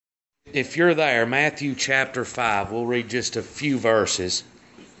if you're there, Matthew chapter 5, we'll read just a few verses.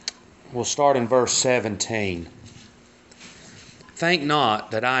 We'll start in verse 17. Think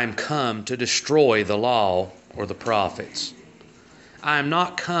not that I am come to destroy the law or the prophets. I am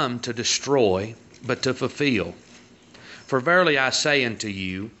not come to destroy, but to fulfill. For verily I say unto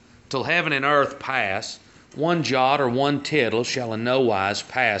you, till heaven and earth pass, one jot or one tittle shall in no wise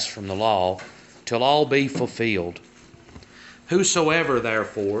pass from the law, till all be fulfilled. Whosoever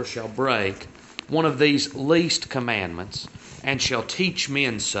therefore shall break one of these least commandments, and shall teach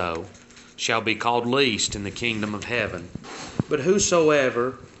men so, shall be called least in the kingdom of heaven. But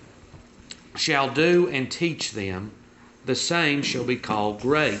whosoever shall do and teach them, the same shall be called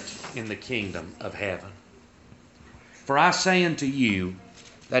great in the kingdom of heaven. For I say unto you,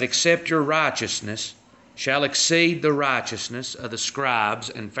 that except your righteousness shall exceed the righteousness of the scribes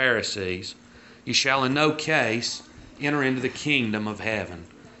and Pharisees, you shall in no case enter into the kingdom of heaven.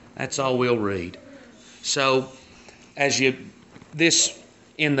 That's all we'll read. So,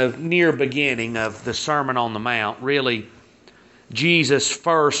 in the near beginning of the Sermon on the Mount, really Jesus'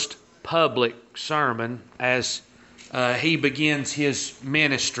 first public sermon as he begins his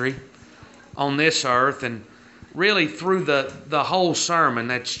ministry on this earth, and really through the whole sermon,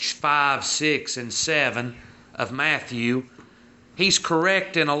 that's 5, 6, and 7 of Matthew, he's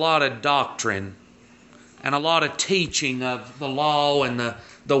correcting a lot of doctrine and a lot of teaching of the law and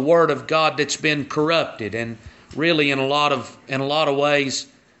the Word of God that's been corrupted. And really in a lot of ways,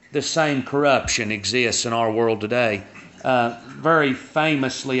 the same corruption exists in our world today. Very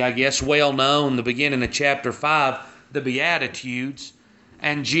famously, I guess, well known, the beginning of chapter 5, the Beatitudes,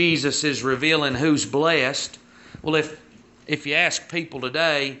 and Jesus is revealing who's blessed. Well, if you ask people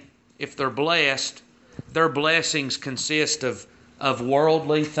today if they're blessed, their blessings consist of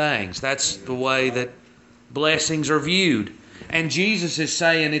worldly things. That's the way that blessings are viewed. And Jesus is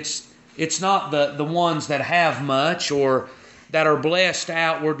saying it's not the ones that have much or that are blessed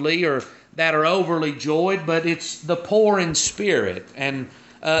outwardly or that are overly joyed, but it's the poor in spirit and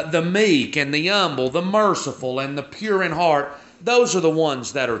the meek and the humble, the merciful and the pure in heart. Those are the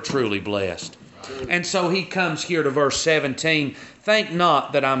ones that are truly blessed. And so he comes here to verse 17, think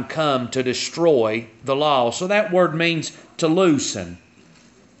not that I'm come to destroy the law. So that word means to loosen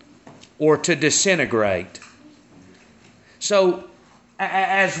or to disintegrate. So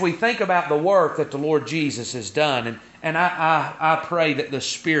as we think about the work that the Lord Jesus has done, and I pray that the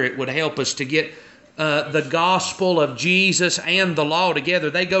Spirit would help us to get the gospel of Jesus and the law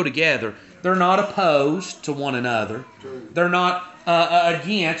together. They go together. They're not opposed to one another. They're not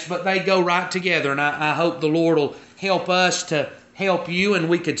against, but they go right together. And I hope the Lord will help us to help you, and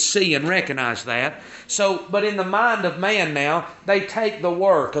we could see and recognize that. So, but in the mind of man now, they take the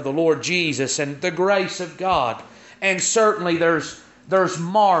work of the Lord Jesus and the grace of God. And certainly there's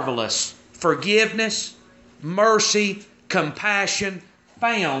marvelous forgiveness, mercy, compassion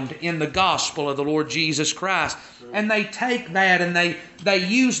found in the gospel of the Lord Jesus Christ. And they take that and they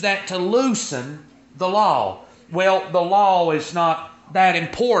use that to loosen the law. Well, the law is not that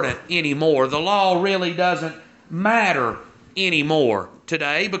important anymore. The law really doesn't matter anymore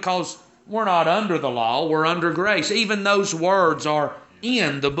today because we're not under the law, we're under grace. Even those words are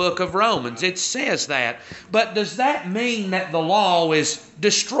in the book of Romans. It says that. But does that mean that the law is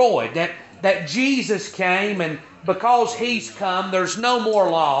destroyed? That Jesus came and because He's come, there's no more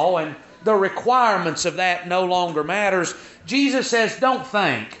law and the requirements of that no longer matters? Jesus says, don't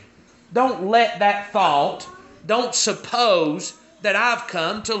think. Don't let that thought, don't suppose that I've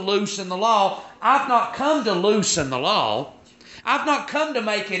come to loosen the law. I've not come to loosen the law. I've not come to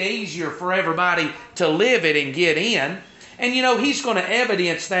make it easier for everybody to live it and get in. And you know, He's going to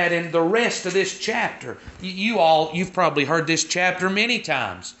evidence that in the rest of this chapter. You've probably heard this chapter many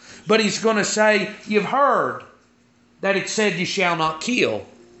times. But He's going to say, you've heard that it said you shall not kill.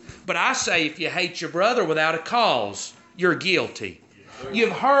 But I say if you hate your brother without a cause, you're guilty.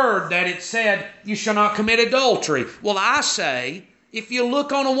 You've heard that it said you shall not commit adultery. Well, I say if you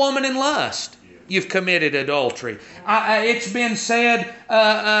look on a woman in lust, you've committed adultery. It's been said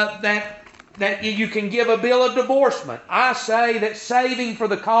that you can give a bill of divorcement. I say that saving for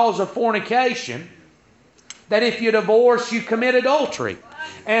the cause of fornication, that if you divorce, you commit adultery.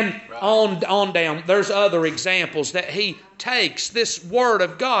 And on down, there's other examples that he takes this Word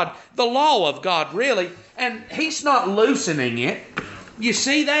of God, the law of God really, and he's not loosening it. You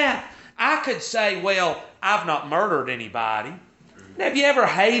see that? I could say, well, I've not murdered anybody. Have you ever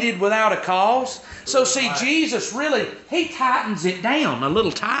hated without a cause? So see, Jesus really, He tightens it down a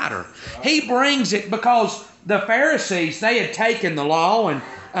little tighter. He brings it because the Pharisees, they had taken the law and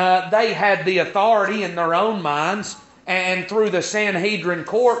they had the authority in their own minds and through the Sanhedrin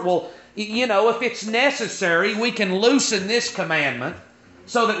court. Well, If it's necessary, we can loosen this commandment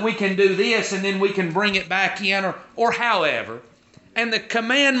so that we can do this and then we can bring it back in or however. And the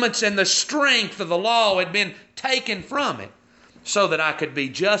commandments and the strength of the law had been taken from it so that I could be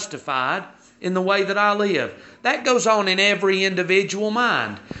justified in the way that I live. That goes on in every individual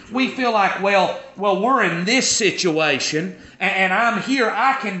mind. We feel like, well, we're in this situation and I'm here.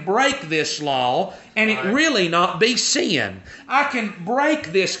 I can break this law and it really not be sin. I can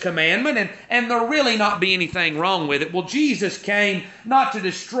break this commandment and there really not be anything wrong with it. Well, Jesus came not to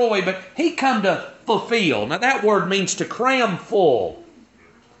destroy, but He come to fulfill. Now that word means to cram full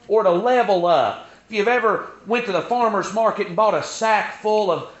or to level up. If you've ever went to the farmer's market and bought a sack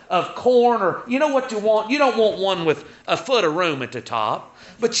full of corn, or you know what you want? You don't want one with a foot of room at the top,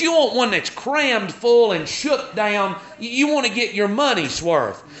 but you want one that's crammed full and shook down. You want to get your money's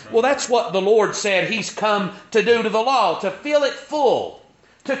worth. Well, that's what the Lord said He's come to do to the law, to fill it full,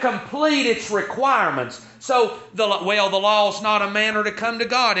 to complete its requirements. So, the law's not a manner to come to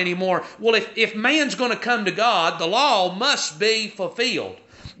God anymore. Well, if man's going to come to God, the law must be fulfilled.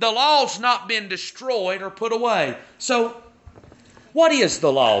 The law's not been destroyed or put away. So, what is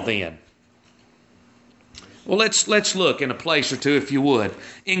the law then? Well, let's look in a place or two, if you would.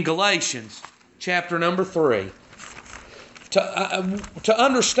 In Galatians chapter number 3. To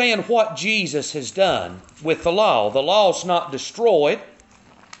understand what Jesus has done with the law's not destroyed.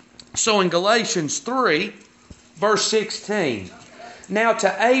 So in Galatians 3, verse 16. Now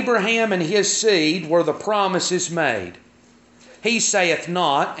to Abraham and his seed were the promises made. He saith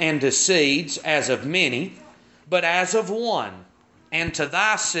not, and to seeds as of many, but as of one, and to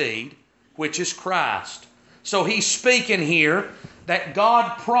thy seed, which is Christ. So he's speaking here that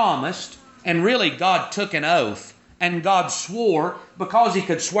God promised, and really God took an oath, and God swore, because He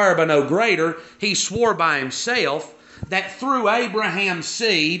could swear by no greater, He swore by Himself, that through Abraham's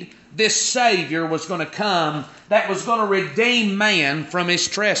seed, this Savior was going to come that was going to redeem man from his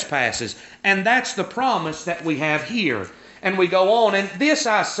trespasses. And that's the promise that we have here. And we go on, and this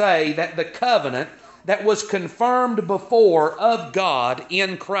I say, that the covenant that was confirmed before of God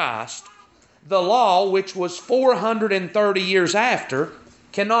in Christ, the law which was 430 years after,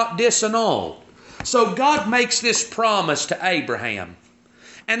 cannot disannul. So God makes this promise to Abraham.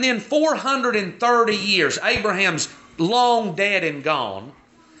 And then 430 years, Abraham's long dead and gone.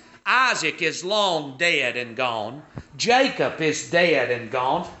 Isaac is long dead and gone. Jacob is dead and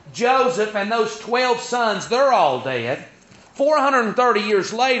gone. Joseph and those 12 sons, they're all dead. 430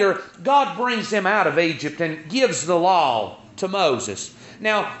 years later, God brings them out of Egypt and gives the law to Moses.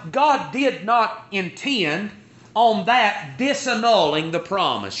 Now, God did not intend on that disannulling the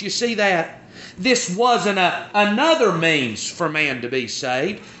promise. You see that? This wasn't another means for man to be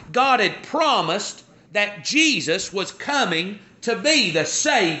saved. God had promised that Jesus was coming to be the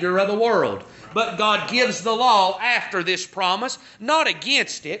Savior of the world. But God gives the law after this promise, not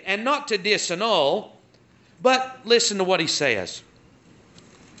against it and not to disannul. But listen to what He says.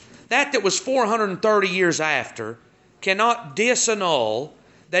 That was 430 years after cannot disannul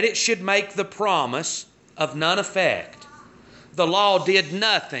that it should make the promise of none effect. The law did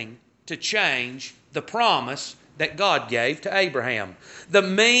nothing to change the promise that God gave to Abraham. The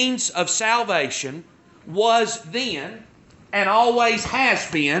means of salvation was then and always has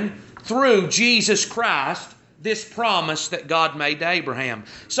been through Jesus Christ, this promise that God made to Abraham.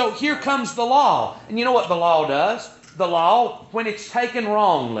 So here comes the law. And you know what the law does? The law, when it's taken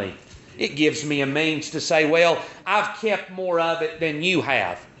wrongly, it gives me a means to say, well, I've kept more of it than you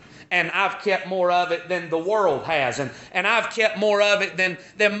have. And I've kept more of it than the world has. And I've kept more of it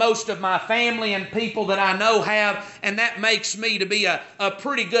than most of my family and people that I know have. And that makes me to be a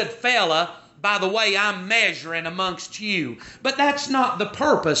pretty good fella by the way I'm measuring amongst you. But that's not the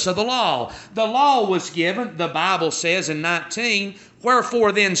purpose of the law. The law was given, the Bible says in 19,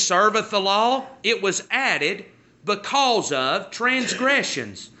 wherefore then serveth the law? It was added because of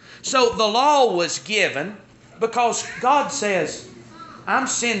transgressions. So the law was given because God says, I'm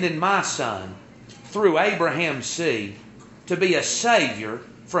sending my Son through Abraham's seed to be a Savior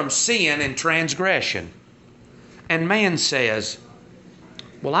from sin and transgression. And man says,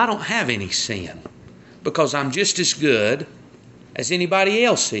 well, I don't have any sin because I'm just as good as anybody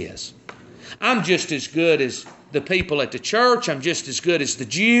else is. I'm just as good as the people at the church. I'm just as good as the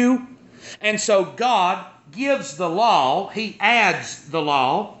Jew. And so God gives the law, He adds the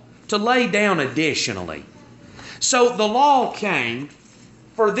law to lay down additionally. So the law came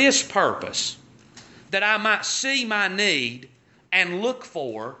for this purpose, that I might see my need and look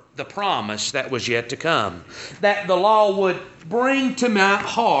for the promise that was yet to come. That the law would bring to my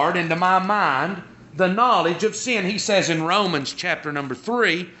heart and to my mind the knowledge of sin. He says in Romans chapter number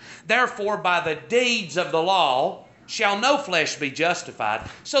 3, therefore by the deeds of the law shall no flesh be justified.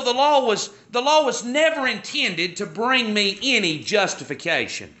 So the law was never intended to bring me any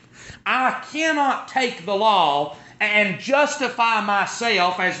justification. I cannot take the law and justify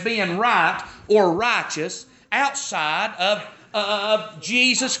myself as being right or righteous outside of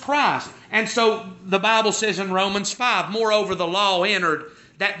Jesus Christ. And so the Bible says in Romans 5, moreover the law entered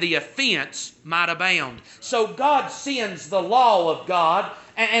that the offense might abound. So God sends the law of God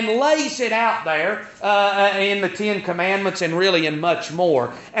and lays it out there in the Ten Commandments and really in much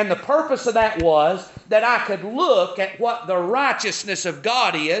more. And the purpose of that was that I could look at what the righteousness of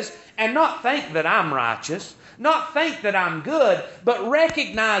God is and not think that I'm righteous, not think that I'm good, but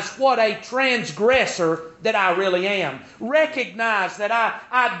recognize what a transgressor that I really am. Recognize that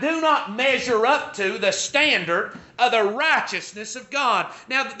I do not measure up to the standard of the righteousness of God.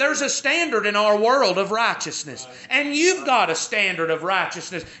 Now, there's a standard in our world of righteousness. And you've got a standard of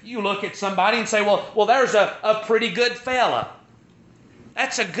righteousness. You look at somebody and say, well, there's a pretty good fella.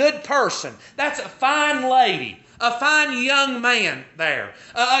 That's a good person. That's a fine lady. A fine young man there.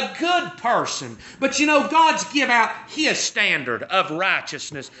 A good person. But you know, God's give out His standard of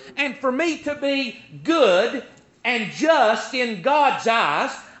righteousness. And for me to be good and just in God's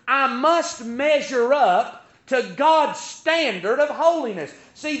eyes, I must measure up to God's standard of holiness.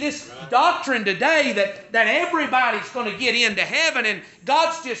 See, this doctrine today that everybody's going to get into heaven and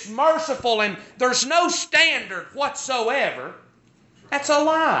God's just merciful and there's no standard whatsoever, that's a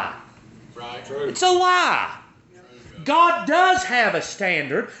lie. Right. True. It's a lie. God does have a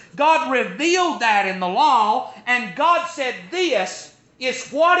standard. God revealed that in the law, and God said this is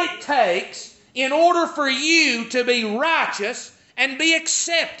what it takes in order for you to be righteous and be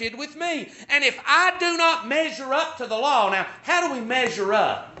accepted with me. And if I do not measure up to the law, now, how do we measure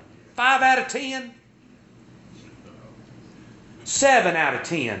up? 5 out of 10? 7 out of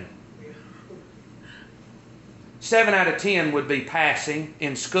 10. 7 out of 10 would be passing.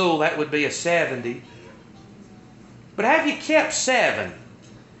 In school, that would be a 70. But have you kept 7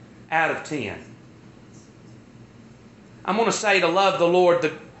 out of 10? I'm going to say to love the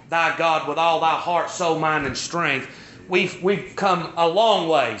Lord thy God with all thy heart, soul, mind, and strength. We've come a long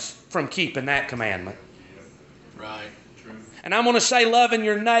ways from keeping that commandment. Right. True. And I'm going to say loving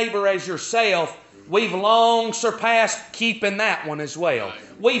your neighbor as yourself. We've long surpassed keeping that one as well.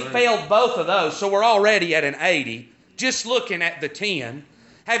 Right. We failed both of those, so we're already at an 80. Just looking at the 10.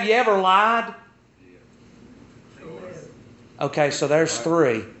 Have you ever lied? Okay, so there's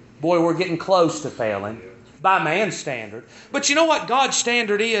 3. Boy, we're getting close to failing by man's standard. But you know what God's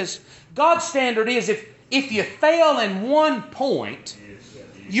standard is? God's standard is if you fail in one point,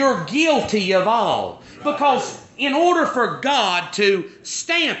 you're guilty of all. Because in order for God to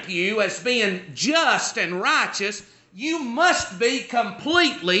stamp you as being just and righteous, you must be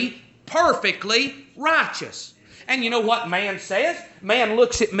completely, perfectly righteous. And you know what man says? Man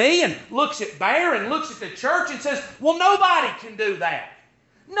looks at me and looks at Bear and looks at the church and says, well, nobody can do that.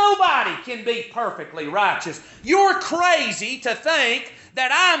 Nobody can be perfectly righteous. You're crazy to think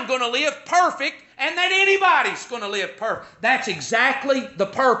that I'm going to live perfect and that anybody's going to live perfect. That's exactly the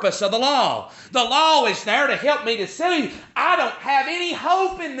purpose of the law. The law is there to help me to see I don't have any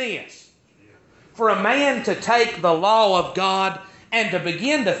hope in this. For a man to take the law of God and to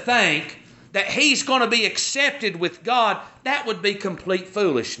begin to think that he's going to be accepted with God, that would be complete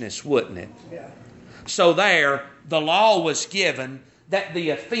foolishness, wouldn't it? Yeah. So there, the law was given that the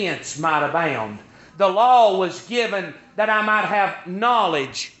offense might abound. The law was given that I might have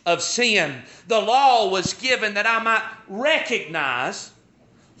knowledge of sin. The law was given that I might recognize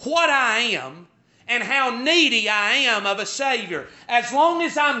what I am and how needy I am of a Savior. As long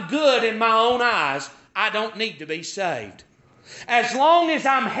as I'm good in my own eyes, I don't need to be saved. As long as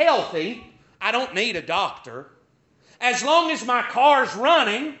I'm healthy, I don't need a doctor. As long as my car's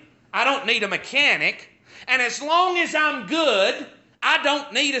running, I don't need a mechanic. And as long as I'm good, I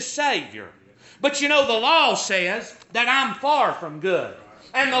don't need a Savior. But you know, the law says that I'm far from good.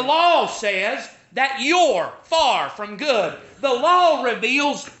 And the law says that you're far from good. The law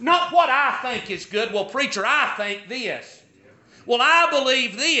reveals not what I think is good. Well, preacher, I think this. Well, I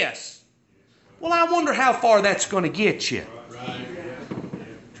believe this. Well, I wonder how far that's going to get you. Right.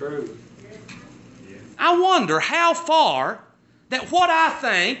 True. I wonder how far that what I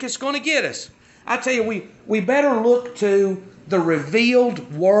think is going to get us. I tell you, we better look to the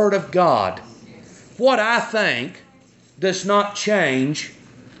revealed Word of God. What I think does not change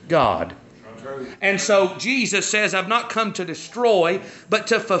God. And so Jesus says, I've not come to destroy, but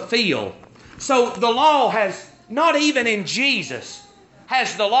to fulfill. So the law has, not even in Jesus,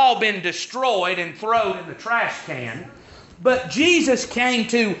 has the law been destroyed and thrown in the trash can, but Jesus came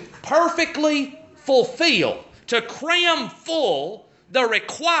to perfectly fulfill, to cram full the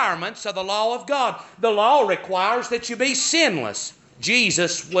requirements of the law of God. The law requires that you be sinless.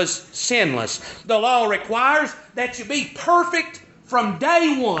 Jesus was sinless. The law requires that you be perfect from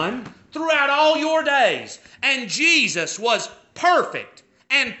day one throughout all your days. And Jesus was perfect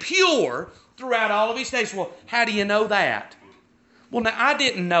and pure throughout all of his days. Well, how do you know that? Well, now, I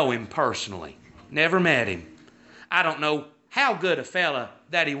didn't know him personally. Never met him. I don't know how good a fella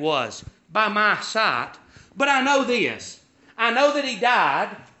that he was by my sight. But I know this. I know that he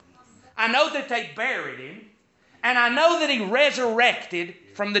died. I know that they buried him. And I know that he resurrected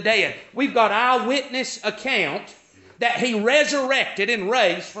from the dead. We've got eyewitness account that he resurrected and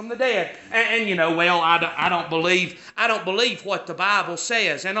raised from the dead. And you know, well, I don't believe what the Bible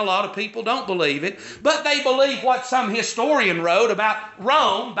says, and a lot of people don't believe it, but they believe what some historian wrote about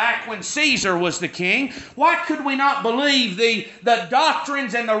Rome back when Caesar was the king. Why could we not believe the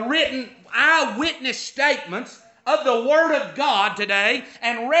doctrines and the written eyewitness statements of the Word of God today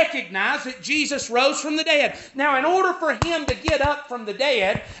and recognize that Jesus rose from the dead? Now, in order for him to get up from the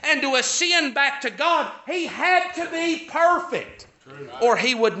dead and to ascend back to God, he had to be perfect, or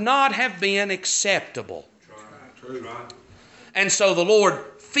he would not have been acceptable. And so the Lord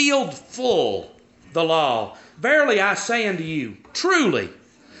filled full the law. Verily I say unto you, truly,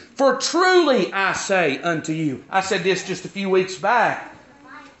 for truly I say unto you. I said this just a few weeks back.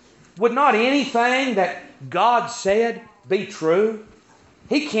 Would not anything that God said be true?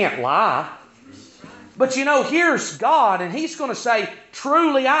 He can't lie. But you know, here's God, and He's going to say,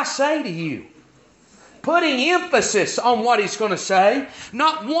 truly I say to you. Putting emphasis on what He's going to say.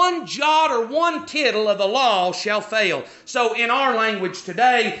 Not one jot or one tittle of the law shall fail. So in our language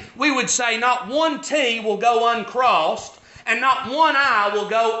today, we would say not one T will go uncrossed, and not one I will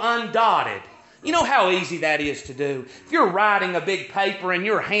go undotted. You know how easy that is to do. If you're writing a big paper and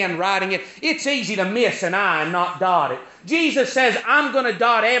you're handwriting it, it's easy to miss an I and not dot it. Jesus says, I'm going to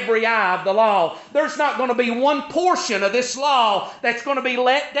dot every I of the law. There's not going to be one portion of this law that's going to be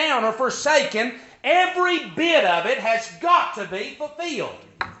let down or forsaken. Every bit of it has got to be fulfilled.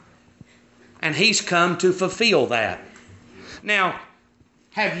 And He's come to fulfill that. Now,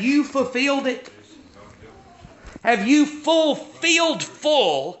 have you fulfilled it? Have you fulfilled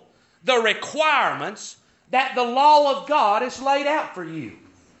full the requirements that the law of God has laid out for you?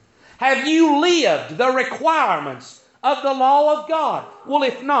 Have you lived the requirements of the law of God? Well,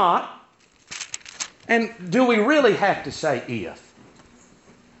 if not, and do we really have to say if?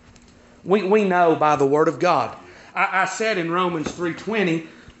 We know by the Word of God. I said in Romans 3:20,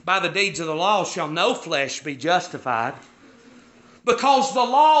 by the deeds of the law shall no flesh be justified, because the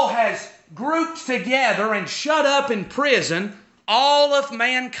law has grouped together and shut up in prison all of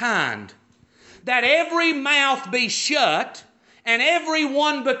mankind, that every mouth be shut and every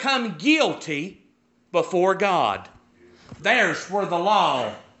one become guilty before God. There's where the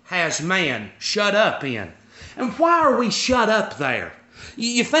law has man shut up in. And why are we shut up there?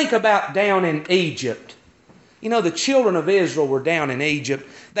 You think about down in Egypt. You know, the children of Israel were down in Egypt.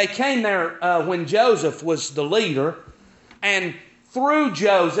 They came there when Joseph was the leader, and through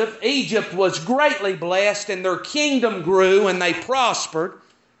Joseph, Egypt was greatly blessed, and their kingdom grew, and they prospered.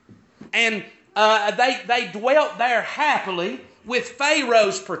 And they dwelt there happily with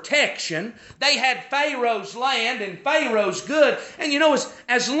Pharaoh's protection. They had Pharaoh's land and Pharaoh's good. And you know,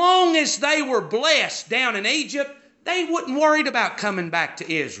 as long as they were blessed down in Egypt, they wasn't worried about coming back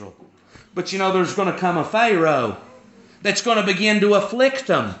to Israel. But you know, there's going to come a Pharaoh that's going to begin to afflict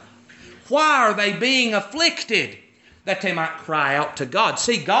them. Why are they being afflicted? That they might cry out to God.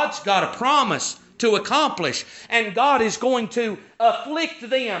 See, God's got a promise to accomplish, and God is going to afflict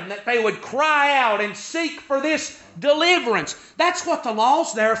them, that they would cry out and seek for this deliverance. That's what the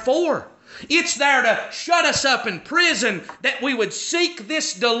law's there for. It's there to shut us up in prison, that we would seek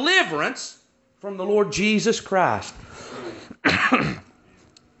this deliverance from the Lord Jesus Christ.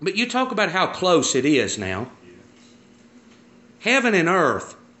 But you talk about how close it is now. Heaven and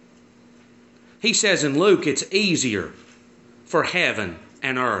earth. He says in Luke, it's easier for heaven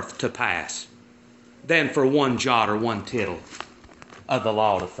and earth to pass than for one jot or one tittle of the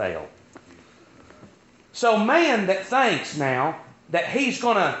law to fail. So man that thinks now that he's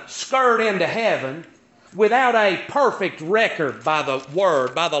going to skirt into heaven without a perfect record by the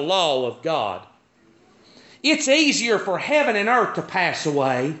Word, by the law of God, it's easier for heaven and earth to pass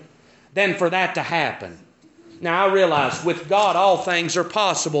away than for that to happen. Now I realize with God all things are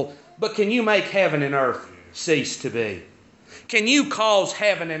possible, but can you make heaven and earth cease to be? Can you cause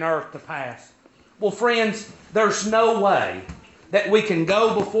heaven and earth to pass? Well, friends, there's no way that we can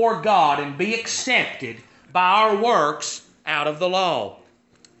go before God and be accepted by our works out of the law.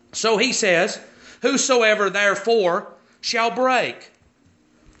 So he says, whosoever therefore shall break.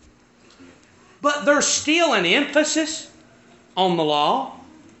 But there's still an emphasis on the law.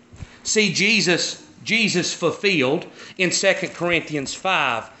 See, Jesus fulfilled in 2 Corinthians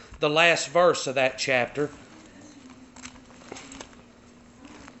 5, the last verse of that chapter.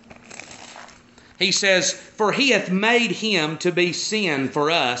 He says, for he hath made him to be sin for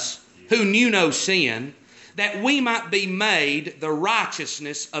us, who knew no sin, that we might be made the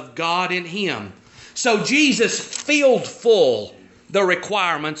righteousness of God in him. So Jesus filled full the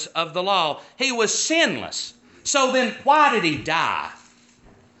requirements of the law. He was sinless. So then why did he die?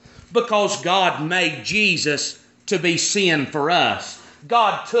 Because God made Jesus to be sin for us.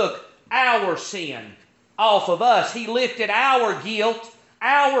 God took our sin off of us. He lifted our guilt,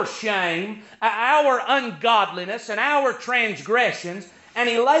 our shame, our ungodliness, and our transgressions, and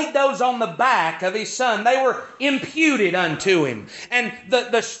He laid those on the back of His Son. They were imputed unto Him. And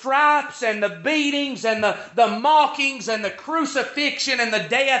the stripes and the beatings and the mockings and the crucifixion and the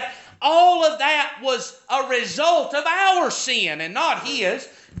death, all of that was a result of our sin and not His.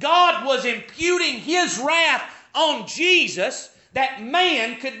 God was imputing His wrath on Jesus, that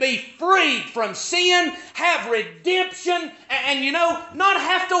man could be freed from sin, have redemption, and not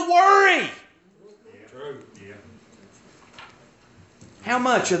have to worry. True. Yeah. How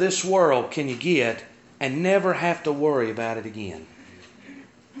much of this world can you get and never have to worry about it again?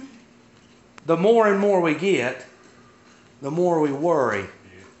 The more and more we get, the more we worry,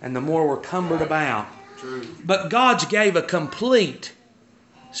 and the more we're cumbered about. True. But God's gave a complete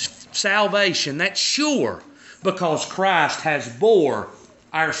salvation that's sure, because Christ has bore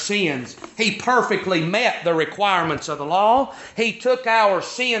our sins. He perfectly met the requirements of the law. He took our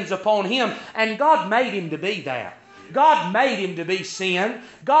sins upon Him, and God made Him to be that. God made Him to be sin.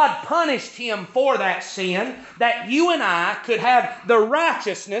 God punished Him for that sin, that you and I could have the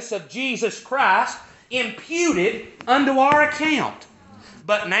righteousness of Jesus Christ imputed unto our account.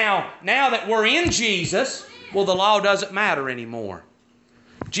 But now that we're in Jesus, well, the law doesn't matter anymore.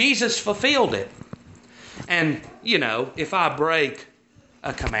 Jesus fulfilled it. And, if I break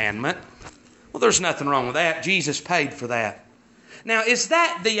a commandment, well, there's nothing wrong with that. Jesus paid for that. Now, is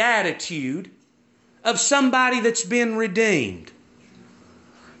that the attitude of somebody that's been redeemed?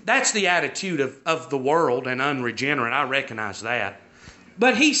 That's the attitude of the world and unregenerate. I recognize that.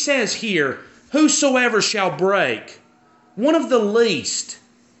 But he says here, whosoever shall break one of the least.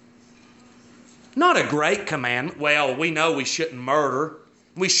 Not a great commandment. Well, we know we shouldn't murder.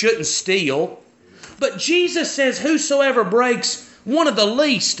 We shouldn't steal. But Jesus says, whosoever breaks one of the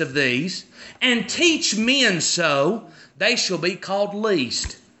least of these and teach men so, they shall be called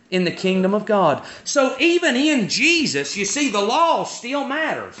least in the kingdom of God. So even in Jesus, you see, the law still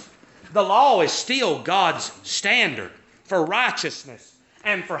matters. The law is still God's standard for righteousness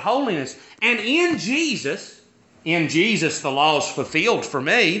and for holiness. And in Jesus, the law is fulfilled for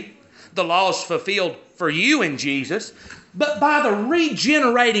me. The law is fulfilled for you in Jesus. But by the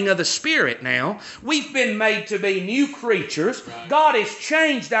regenerating of the Spirit now, we've been made to be new creatures. God has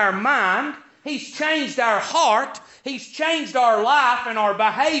changed our mind. He's changed our heart. He's changed our life and our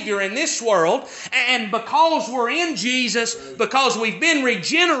behavior in this world. And because we're in Jesus, because we've been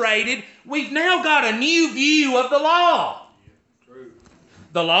regenerated, we've now got a new view of the law.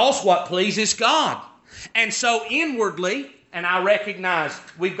 The law's what pleases God. And so inwardly, and I recognize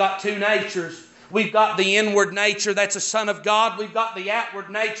we've got two natures. We've got the inward nature that's a son of God. We've got the outward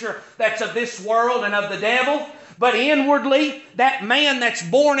nature that's of this world and of the devil. But inwardly, that man that's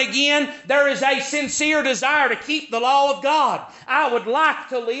born again, there is a sincere desire to keep the law of God. I would like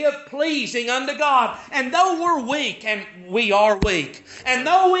to live pleasing unto God. And though we're weak, and we are weak, and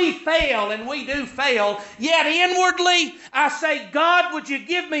though we fail, and we do fail, yet inwardly I say, God, would you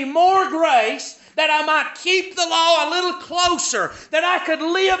give me more grace that I might keep the law a little closer, that I could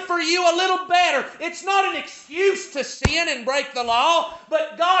live for you a little better. It's not an excuse to sin and break the law,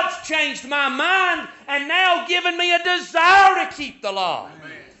 but God's changed my mind and now given me a desire to keep the law.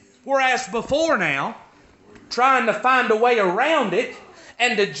 Amen. Whereas before now, trying to find a way around it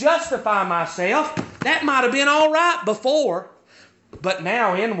and to justify myself, that might have been all right before. But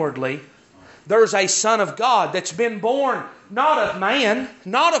now inwardly, there's a Son of God that's been born not of man,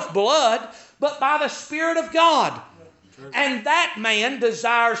 not of blood, but by the Spirit of God. And that man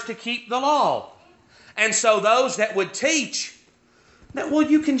desires to keep the law. And so those that would teach that, well,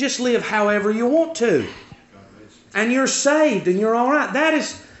 you can just live however you want to, and you're saved and you're all right. That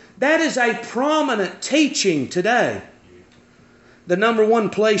is a prominent teaching today. The number one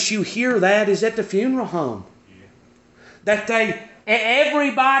place you hear that is at the funeral home. that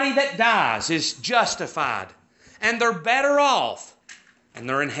everybody that dies is justified, and they're better off, and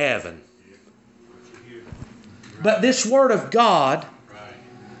they're in heaven. But this Word of God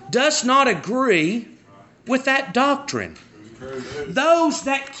does not agree with that doctrine. Those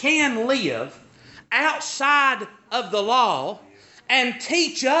that can live outside of the law and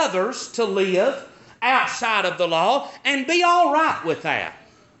teach others to live outside of the law and be all right with that,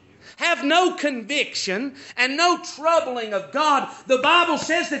 have no conviction and no troubling of God, the Bible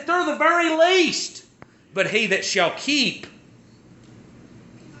says that they're the very least. But he that shall keep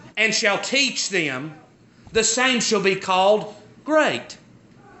and shall teach them, the same shall be called great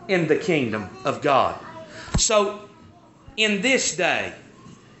in the kingdom of God. So, in this day,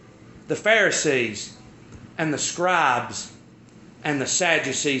 the Pharisees and the scribes and the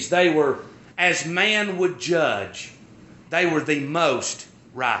Sadducees, they were, as man would judge, they were the most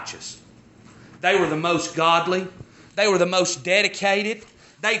righteous. They were the most godly. They were the most dedicated.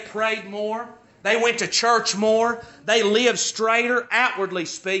 They prayed more. They went to church more. They lived straighter, outwardly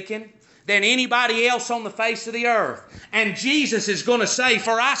speaking, than anybody else on the face of the earth. And Jesus is going to say,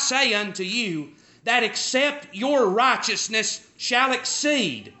 "For I say unto you, that except your righteousness shall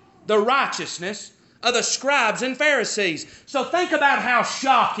exceed the righteousness of the scribes and Pharisees." So think about how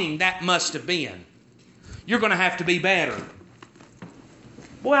shocking that must have been. You're going to have to be better.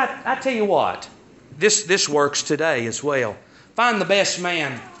 Boy, I tell you what, this works today as well. Find the best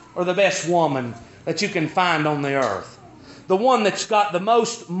man or the best woman that you can find on the earth. The one that's got the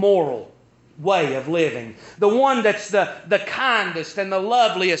most moral way of living. The one that's the kindest and the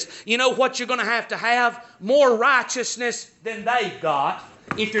loveliest. You know what you're going to have? More righteousness than they've got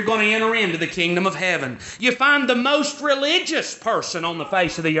if you're going to enter into the kingdom of heaven. You find the most religious person on the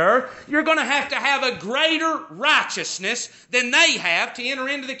face of the earth, you're going to have a greater righteousness than they have to enter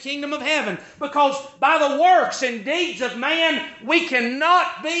into the kingdom of heaven. Because by the works and deeds of man, we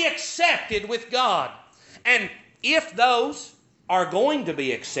cannot be accepted with God. And if those are going to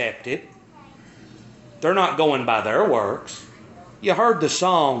be accepted, they're not going by their works. You heard the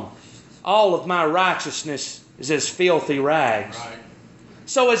song, "All of my righteousness is as filthy rags." Right.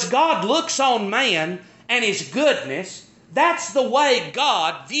 So as God looks on man and His goodness, that's the way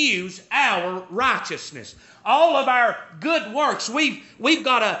God views our righteousness. All of our good works, we've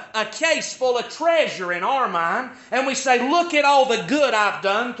got a case full of treasure in our mind, and we say, "Look at all the good I've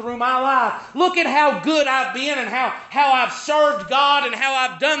done through my life. Look at how good I've been and how I've served God and how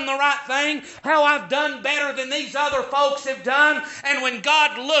I've done the right thing, how I've done better than these other folks have done." And when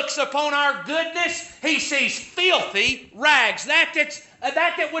God looks upon our goodness, He sees filthy rags. That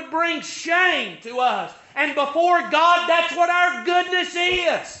would bring shame to us. And before God, that's what our goodness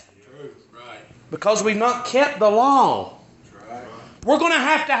is. Right. Because we've not kept the law. Right. We're going to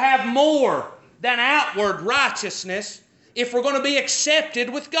have more than outward righteousness if we're going to be accepted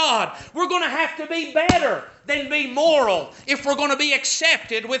with God. We're going to have to be better than be moral if we're going to be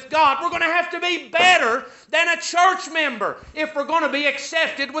accepted with God. We're going to have to be better than a church member if we're going to be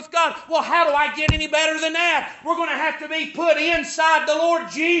accepted with God. Well, how do I get any better than that? We're going to have to be put inside the Lord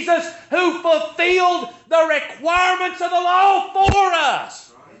Jesus, who fulfilled the requirements of the law for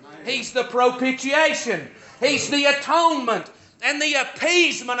us. He's the propitiation. He's the atonement and the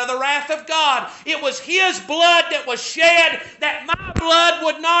appeasement of the wrath of God. It was His blood that was shed that my blood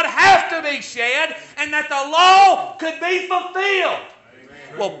would not have to be shed and that the law could be fulfilled.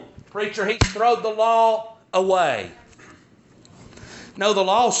 Amen. Well, preacher, he's thrown the law away. No, the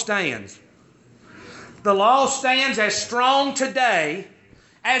law stands. The law stands as strong today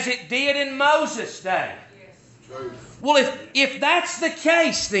as it did in Moses' day. Well, if that's the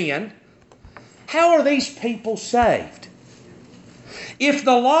case, then how are these people saved? If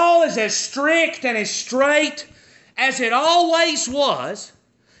the law is as strict and as straight as it always was,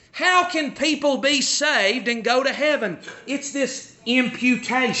 how can people be saved and go to heaven? It's this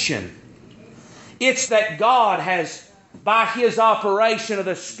imputation. It's that God has, by His operation of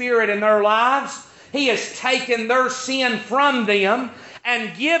the Spirit in their lives, He has taken their sin from them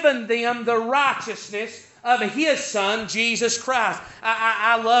and given them the righteousness of His Son, Jesus Christ.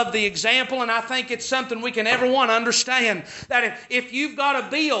 I love the example, and I think it's something we can everyone understand. That if you've got a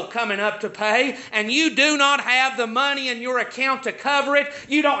bill coming up to pay, and you do not have the money in your account to cover it,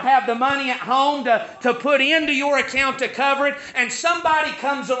 you don't have the money at home to put into your account to cover it, and somebody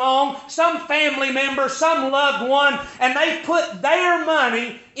comes along, some family member, some loved one, and they put their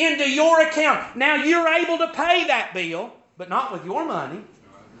money into your account. Now you're able to pay that bill, but not with your money.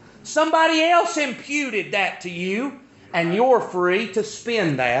 Somebody else imputed that to you, And you're free to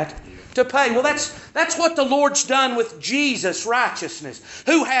spend that to pay. Well, that's what the Lord's done with Jesus' righteousness,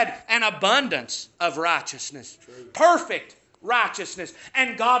 who had an abundance of righteousness. Perfect righteousness.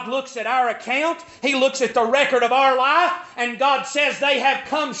 And God looks at our account. He looks at the record of our life, and God says they have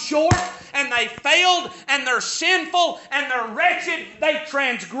come short, and they failed, and they're sinful, and they're wretched. They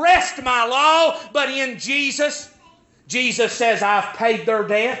transgressed my law. But in Jesus, Jesus says, I've paid their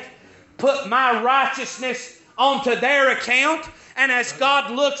debt, put my righteousness onto their account. And as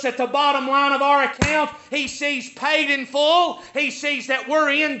God looks at the bottom line of our account, He sees paid in full. He sees that we're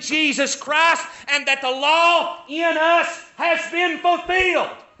in Jesus Christ and that the law in us has been fulfilled.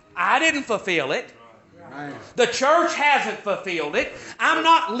 I didn't fulfill it. The church hasn't fulfilled it. I'm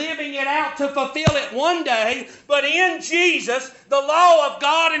not living it out to fulfill it one day, but in Jesus, the law of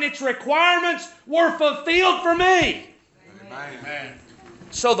God and its requirements were fulfilled for me. Amen.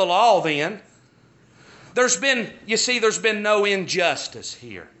 So the law then, there's been no injustice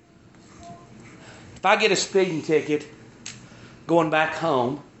here. If I get a speeding ticket going back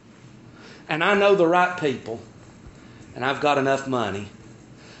home, and I know the right people, and I've got enough money,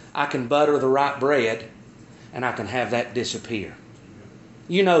 I can butter the right bread, and I can have that disappear.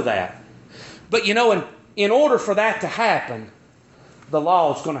 You know that. But you know, in order for that to happen, the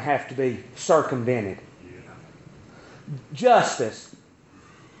law is going to have to be circumvented. Justice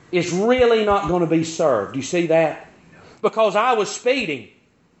is really not going to be served. You see that? Because I was speeding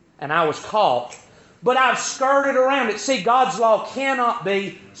and I was caught, but I've skirted around it. See, God's law cannot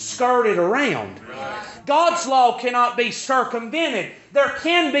be skirted around. God's law cannot be circumvented. There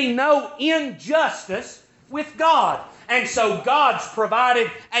can be no injustice with God. And so God's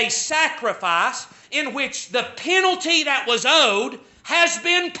provided a sacrifice in which the penalty that was owed has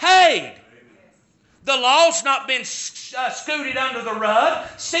been paid. The law's not been scooted under the rug.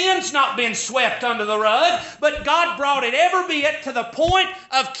 Sin's not been swept under the rug. But God brought it every bit to the point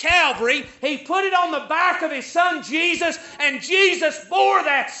of Calvary. He put it on the back of His Son Jesus, and Jesus bore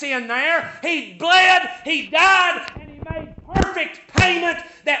that sin there. He bled, He died, and He made perfect payment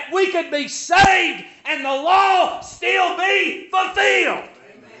that we could be saved and the law still be fulfilled.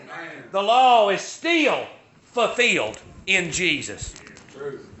 Amen. The law is still fulfilled in Jesus.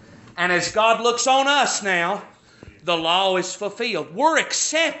 Truth. And as God looks on us now, the law is fulfilled. We're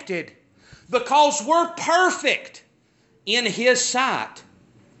accepted because we're perfect in His sight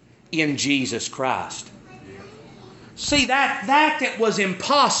in Jesus Christ. See, that was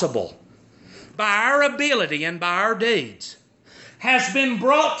impossible by our ability and by our deeds has been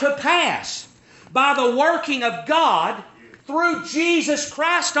brought to pass by the working of God through Jesus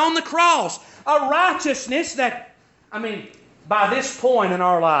Christ on the cross. A righteousness that, by this point in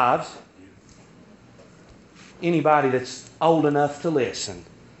our lives, anybody that's old enough to listen,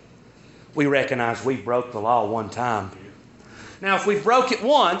 we recognize we broke the law one time. Now, if we broke it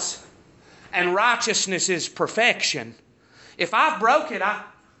once, and righteousness is perfection, if I broke it,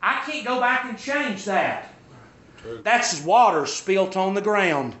 I can't go back and change that. True. That's water spilt on the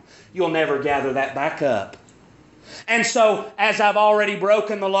ground. You'll never gather that back up. And so, as I've already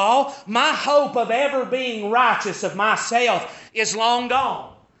broken the law, my hope of ever being righteous of myself is long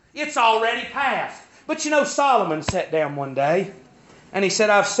gone. It's already passed. But you know, Solomon sat down one day, and he said,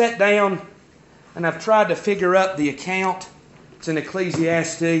 I've sat down and I've tried to figure up the account. It's in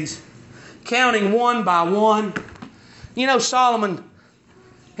Ecclesiastes. Counting one by one. You know, Solomon,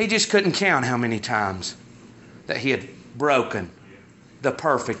 he just couldn't count how many times that he had broken the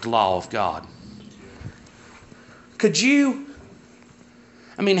perfect law of God. Could you,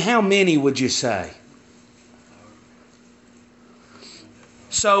 how many would you say?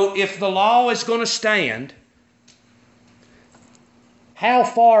 So if the law is going to stand, how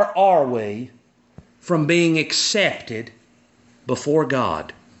far are we from being accepted before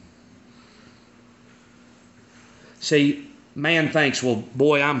God? See, man thinks, well,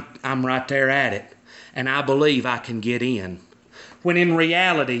 boy, I'm right there at it, and I believe I can get in. When in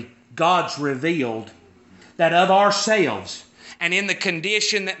reality, God's revealed that of ourselves, and in the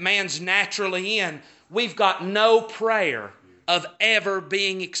condition that man's naturally in, we've got no prayer of ever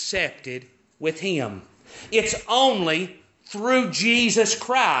being accepted with Him. It's only through Jesus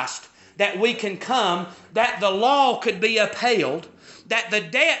Christ that we can come, that the law could be upheld, that the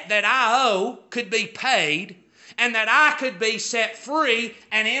debt that I owe could be paid, and that I could be set free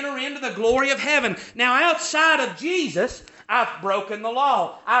and enter into the glory of heaven. Now, outside of Jesus, I've broken the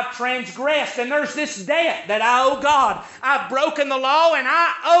law. I've transgressed, and there's this debt that I owe God. I've broken the law, and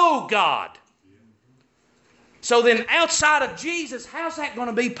I owe God. So then, outside of Jesus, how's that going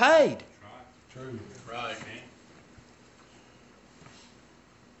to be paid? True. Right.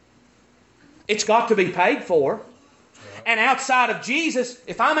 It's got to be paid for. And outside of Jesus,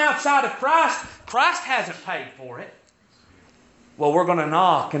 if I'm outside of Christ, Christ hasn't paid for it. Well, we're going to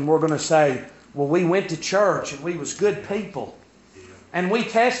knock and we're going to say, well, we went to church and we was good people. And we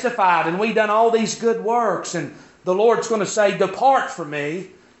testified and we done all these good works. And the Lord's going to say, depart from me,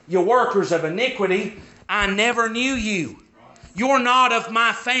 you workers of iniquity. I never knew you. You're not of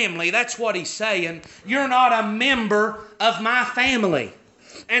my family. That's what He's saying. You're not a member of my family.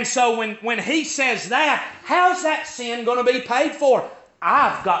 And so when He says that, how's that sin going to be paid for?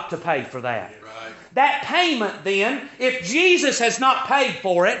 I've got to pay for that. Right. That payment then, if Jesus has not paid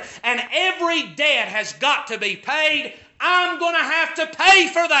for it, and every debt has got to be paid, I'm going to have to pay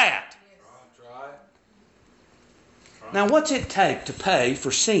for that. That's right. Now, what's it take to pay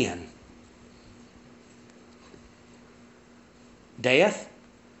for sin? Death.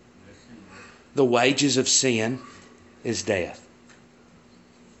 The wages of sin is death.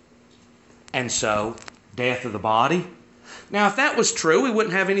 And so, death of the body. Now, if that was true, we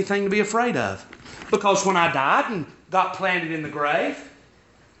wouldn't have anything to be afraid of. Because when I died and got planted in the grave,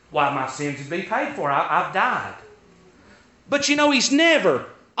 why, my sins would be paid for. I've died. But you know, He's never,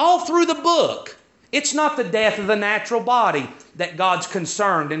 all through the book, it's not the death of the natural body that God's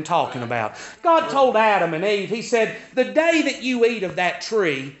concerned in talking about. God told Adam and Eve, He said, the day that you eat of that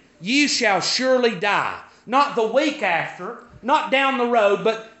tree, you shall surely die. Not the week after, not down the road,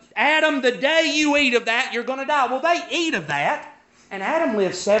 but Adam, the day you eat of that, you're going to die. Well, they eat of that, and Adam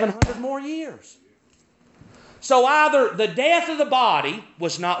lived 700 more years. So either the death of the body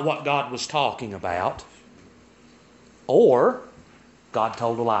was not what God was talking about, or God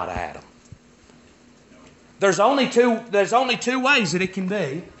told a lie to Adam. There's only two ways that it can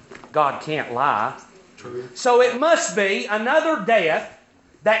be. God can't lie. True. So it must be another death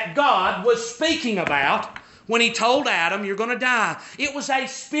that God was speaking about when He told Adam, you're going to die. It was a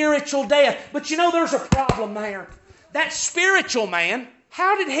spiritual death. But you know, there's a problem there. That spiritual man,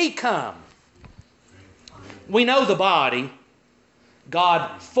 how did he come? We know the body.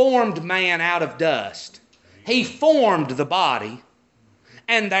 God formed man out of dust. He formed the body.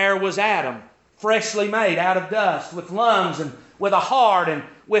 And there was Adam, freshly made out of dust, with lungs and with a heart and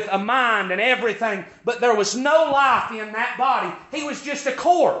with a mind and everything. But there was no life in that body. He was just a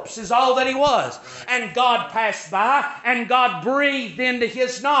corpse is all that he was. And God passed by and God breathed into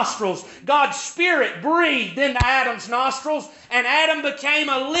his nostrils. God's Spirit breathed into Adam's nostrils, and Adam became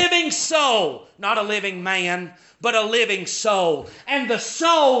a living soul. Not a living man, but a living soul. And the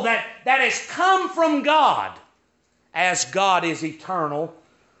soul that has come from God, as God is eternal,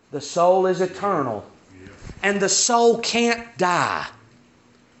 the soul is eternal. And the soul can't die.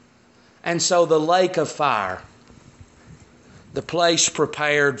 And so the lake of fire, the place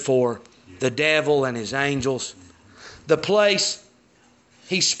prepared for the devil and his angels, the place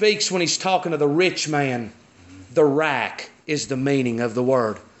he speaks when he's talking to the rich man, the rack is the meaning of the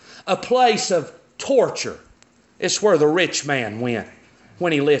word. A place of torture. It's where the rich man went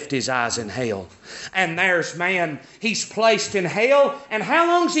when he lifted his eyes in hell. And there's man, he's placed in hell, and how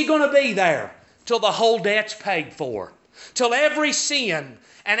long is he going to be there? Till the whole debt's paid for. Till every sin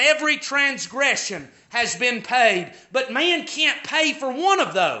and every transgression has been paid. But man can't pay for one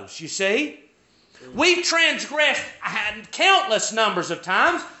of those, you see. We've transgressed countless numbers of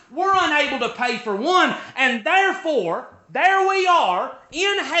times. We're unable to pay for one. And therefore, there we are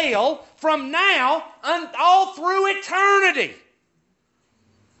in hell from now all through eternity.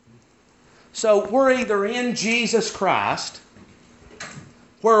 So we're either in Jesus Christ,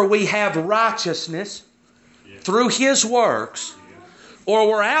 where we have righteousness through His works, or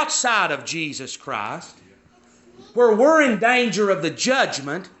we're outside of Jesus Christ, where we're in danger of the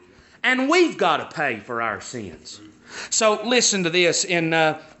judgment, and we've got to pay for our sins. So listen to this in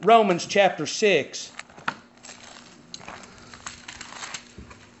Romans chapter 6.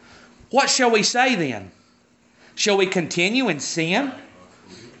 What shall we say then? Shall we continue in sin,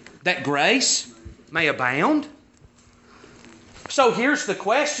 that grace may abound? So here's the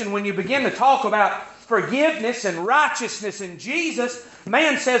question. When you begin to talk about forgiveness and righteousness in Jesus,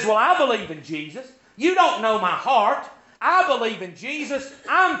 man says, well, I believe in Jesus. You don't know my heart. I believe in Jesus.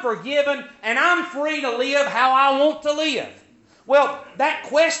 I'm forgiven and I'm free to live how I want to live. Well, that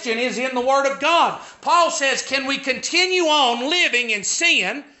question is in the Word of God. Paul says, can we continue on living in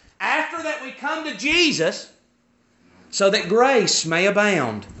sin after that we come to Jesus so that grace may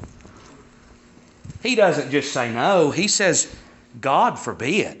abound? He doesn't just say no. He says, God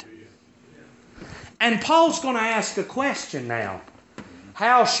forbid. And Paul's going to ask a question now.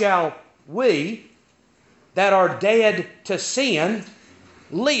 How shall we that are dead to sin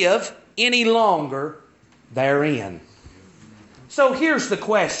live any longer therein? So here's the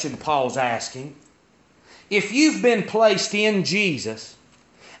question Paul's asking. if you've been placed in Jesus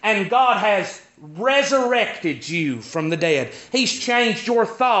and God has resurrected you from the dead, He's changed your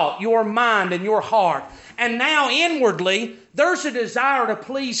thought, your mind, and your heart, and now inwardly there's a desire to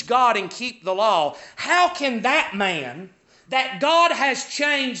please God and keep the law, how can that man that God has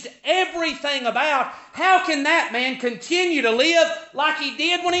changed everything about, how can that man continue to live like he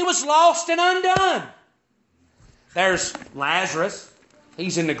did when he was lost and undone? There's Lazarus.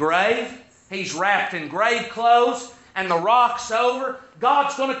 He's in the grave. He's wrapped in grave clothes, and the rock's over.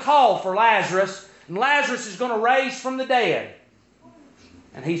 God's going to call for Lazarus, and Lazarus is going to raise from the dead.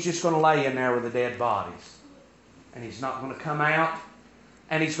 And he's just going to lay in there with the dead bodies. And he's not going to come out,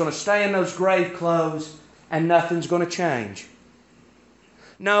 and he's going to stay in those grave clothes, and nothing's going to change.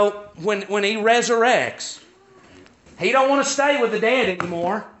 No, when he resurrects, he don't want to stay with the dead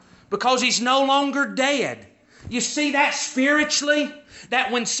anymore because he's no longer dead. You see that spiritually?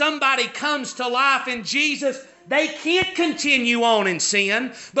 That when somebody comes to life in Jesus, they can't continue on in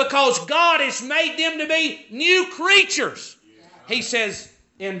sin because God has made them to be new creatures. He says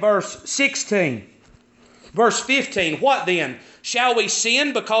in verse 16, verse 15, what then? Shall we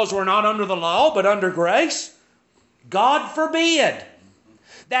sin because we're not under the law but under grace? God forbid.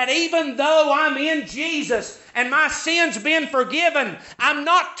 That even though I'm in Jesus and my sin's been forgiven, I'm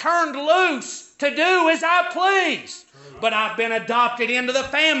not turned loose to do as I please. But I've been adopted into the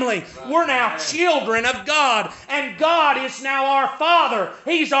family. We're now children of God. And God is now our Father.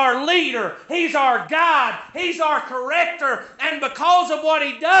 He's our leader. He's our guide. He's our corrector. And because of what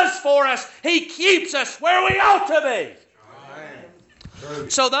He does for us, He keeps us where we ought to be.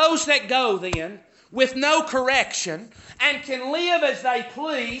 So those that go then with no correction and can live as they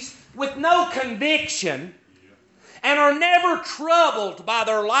please with no conviction and are never troubled by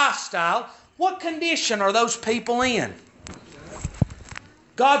their lifestyle, what condition are those people in?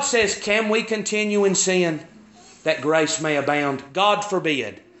 God says, can we continue in sin that grace may abound? God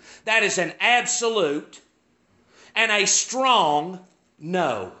forbid. That is an absolute and a strong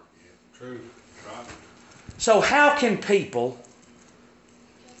no. True. Right. So how can people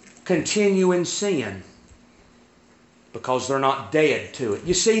continue in sin? Because they're not dead to it.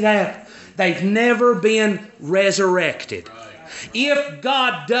 You see that? They've never been resurrected. Right. If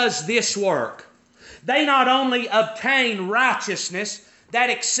God does this work, they not only obtain righteousness that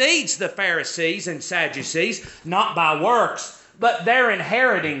exceeds the Pharisees and Sadducees, not by works, but they're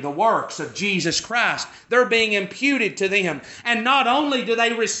inheriting the works of Jesus Christ. They're being imputed to them. And not only do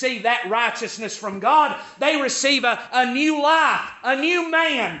they receive that righteousness from God, they receive a new life, a new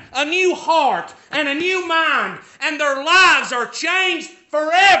man, a new heart, and a new mind. And their lives are changed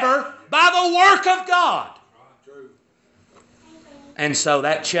forever by the work of God. And so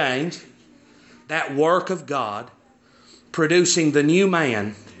that change, that work of God, producing the new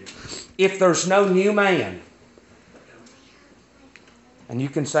man, if there's no new man, and you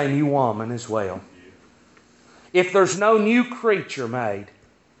can say new woman as well, if there's no new creature made,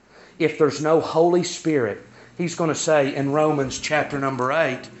 if there's no Holy Spirit, He's going to say in Romans chapter number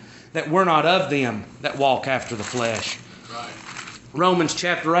 8 that we're not of them that walk after the flesh. Right. Romans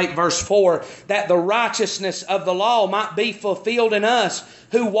chapter 8 verse 4, that the righteousness of the law might be fulfilled in us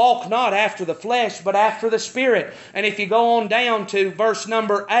who walk not after the flesh but after the Spirit. And if you go on down to verse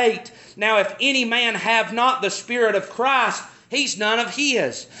number 8, now if any man have not the Spirit of Christ, he's none of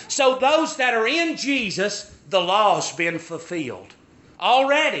His. So those that are in Jesus, the law's been fulfilled.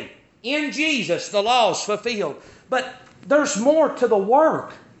 Already, in Jesus, the law's fulfilled. But there's more to the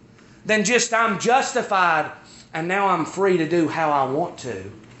work than just I'm justified and now I'm free to do how I want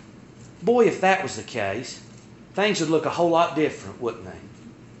to. Boy, if that was the case, things would look a whole lot different, wouldn't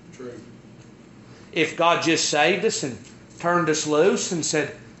they? True. If God just saved us and turned us loose and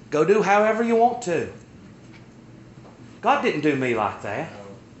said, go do however you want to. God didn't do me like that.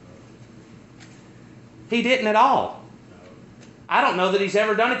 He didn't at all. I don't know that He's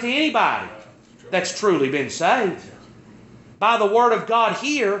ever done it to anybody that's truly been saved. By the Word of God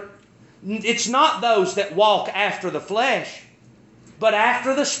here, it's not those that walk after the flesh, but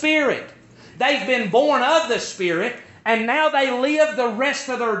after the Spirit. They've been born of the Spirit, and now they live the rest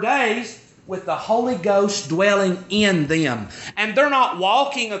of their days with the Holy Ghost dwelling in them. And they're not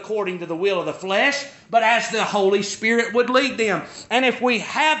walking according to the will of the flesh, but as the Holy Spirit would lead them. And if we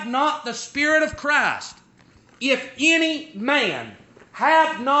have not the Spirit of Christ, if any man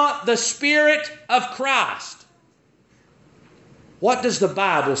have not the Spirit of Christ, what does the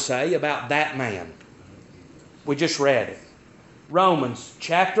Bible say about that man? We just read it. Romans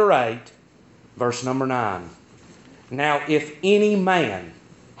chapter 8, verse number 9. Now, if any man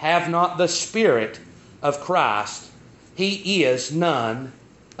have not the Spirit of Christ, he is none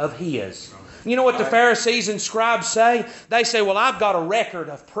of His. You know what the Pharisees and scribes say? They say, well, I've got a record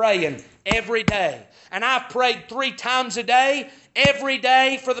of praying every day. And I've prayed 3 times a day, every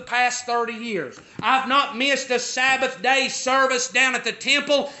day for the past 30 years. I've not missed a Sabbath day service down at the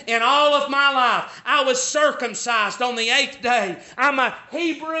temple in all of my life. I was circumcised on the 8th day. I'm a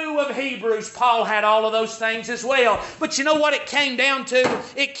Hebrew of Hebrews. Paul had all of those things as well. But you know what it came down to?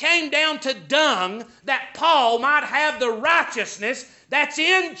 It came down to dung that Paul might have the righteousness that's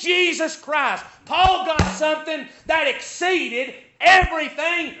in Jesus Christ. Paul got something that exceeded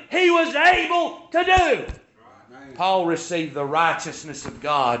everything he was able to do. Paul received the righteousness of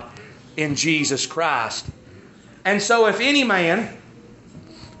God in Jesus Christ. And so if any man,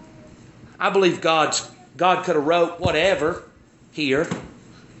 I believe God could have wrote whatever here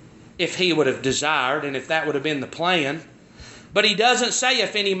if he would have desired and if that would have been the plan. But he doesn't say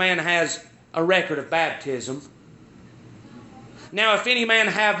if any man has a record of baptism. Now if any man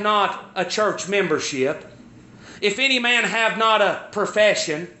have not a church membership, if any man have not a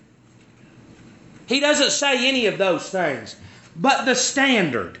profession, he doesn't say any of those things. But the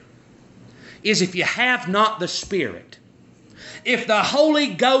standard is if you have not the Spirit, if the Holy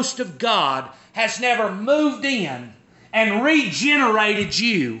Ghost of God has never moved in and regenerated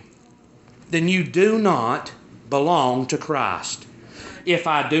you, then you do not belong to Christ. If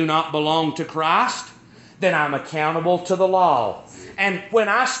I do not belong to Christ, then I'm accountable to the law. And when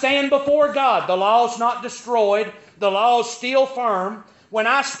I stand before God, the law's not destroyed, the law's still firm. When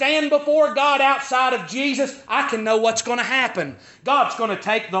I stand before God outside of Jesus, I can know what's going to happen. God's going to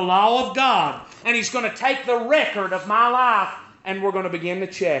take the law of God, and He's going to take the record of my life, and we're going to begin to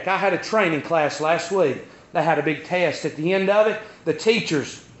check. I had a training class last week. They had a big test. At the end of it, the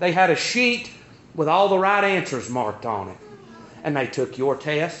teachers, they had a sheet with all the right answers marked on it. And they took your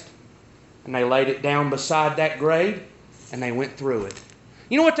test, and they laid it down beside that grade, and they went through it.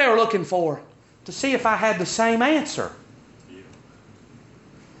 You know what they were looking for? To see if I had the same answer.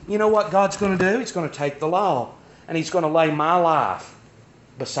 You know what God's going to do? He's going to take the law, and He's going to lay my life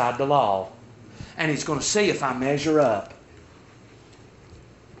beside the law, and He's going to see if I measure up.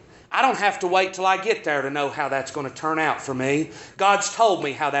 I don't have to wait till I get there to know how that's going to turn out for me. God's told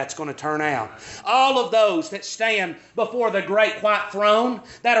me how that's going to turn out. All of those that stand before the great white throne,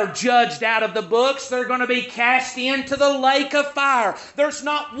 that are judged out of the books, they're going to be cast into the lake of fire. There's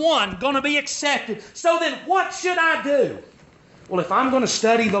not one going to be accepted. So then what should I do? Well, if I'm going to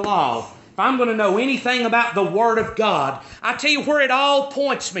study the law, if I'm going to know anything about the Word of God, I tell you where it all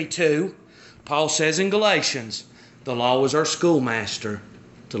points me to. Paul says in Galatians, the law was our schoolmaster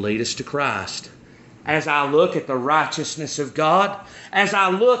to lead us to Christ. As I look at the righteousness of God, as I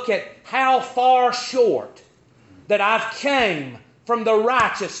look at how far short that I've came from the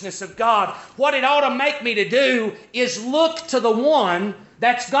righteousness of God, what it ought to make me to do is look to the one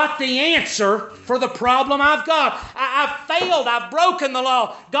that's got the answer for the problem I've got. I've failed. I've broken the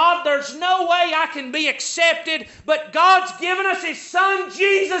law. God, there's no way I can be accepted, but God's given us His Son,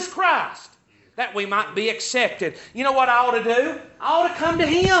 Jesus Christ, that we might be accepted. You know what I ought to do? I ought to come to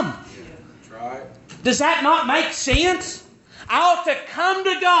Him. That's right. Does that not make sense? I ought to come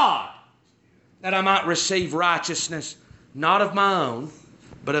to God that I might receive righteousness, not of my own,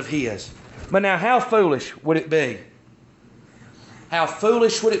 but of His. But now, how foolish would it be? How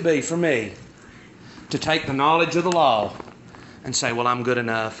foolish would it be for me to take the knowledge of the law and say, well, I'm good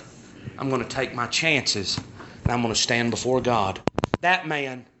enough. I'm going to take my chances and I'm going to stand before God. That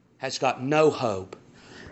man has got no hope